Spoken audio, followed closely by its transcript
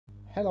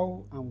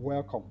Hello and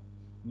welcome.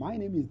 My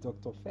name is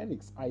Dr.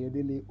 Felix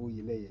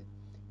Oyeleye,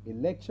 a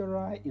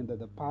lecturer in the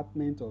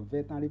Department of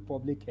Veterinary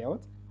Public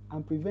Health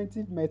and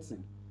Preventive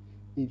Medicine,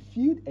 a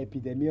field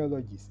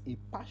epidemiologist, a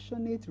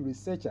passionate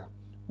researcher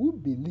who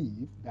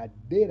believes that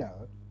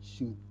data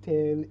should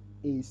tell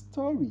a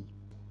story.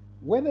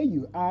 Whether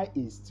you are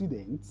a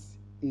student,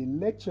 a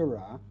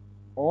lecturer,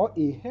 or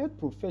a health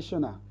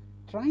professional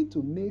trying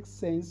to make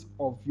sense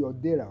of your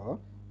data,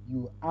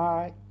 you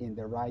are in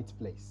the right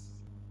place.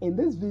 In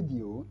this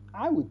video,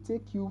 I will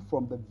take you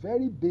from the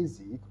very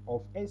basic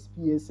of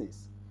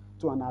SPSS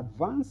to an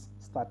advanced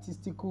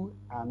statistical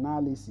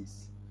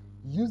analysis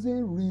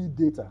using real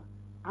data,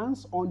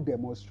 hands-on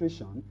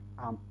demonstration,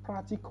 and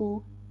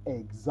practical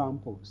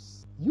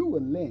examples. You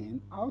will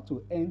learn how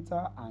to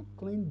enter and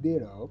clean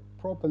data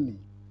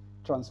properly,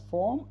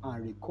 transform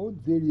and recode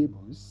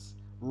variables,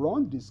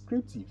 run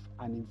descriptive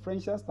and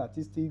inferential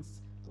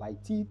statistics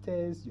like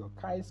t-test, your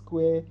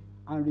chi-square,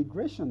 and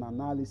regression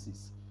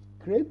analysis,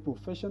 create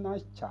professional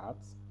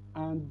charts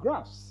and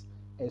graphs,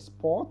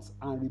 export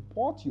and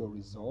report your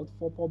results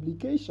for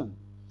publication.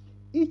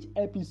 Each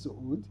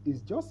episode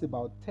is just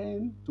about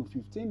 10 to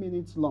 15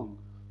 minutes long,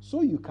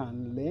 so you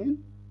can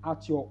learn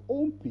at your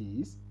own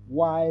pace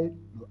while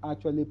you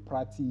actually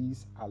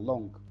practice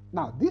along.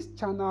 Now, this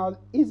channel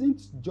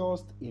isn't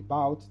just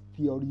about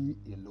theory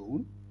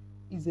alone,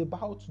 it's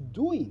about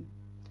doing.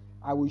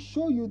 I will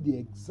show you the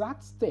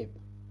exact step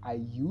I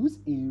use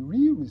in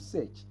real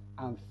research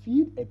and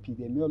field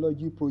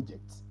epidemiology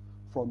projects,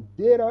 from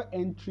data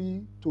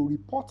entry to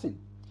reporting.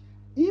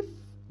 If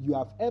you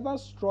have ever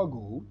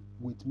struggled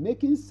with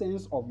making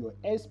sense of your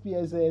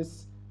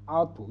SPSS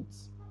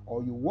outputs,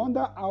 or you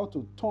wonder how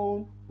to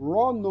turn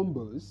raw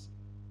numbers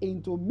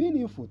into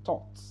meaningful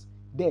thoughts,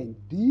 then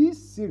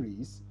this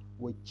series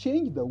will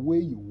change the way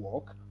you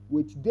work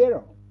with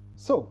data.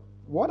 So,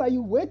 what are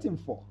you waiting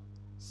for?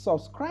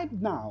 Subscribe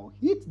now,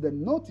 hit the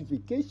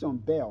notification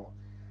bell,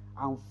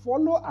 and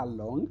follow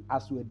along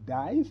as we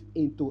dive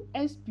into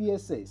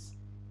SPSS,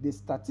 the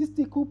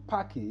statistical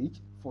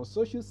package for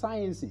social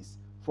sciences,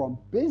 from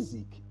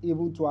basic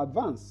even to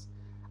advanced.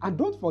 And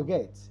don't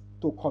forget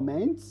to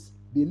comment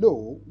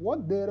below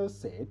what data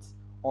sets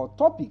or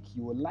topic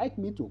you would like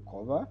me to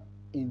cover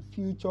in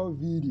future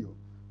video.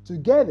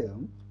 Together,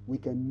 we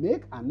can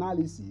make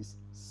analysis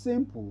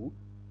simple,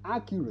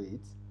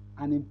 accurate,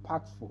 and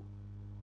impactful.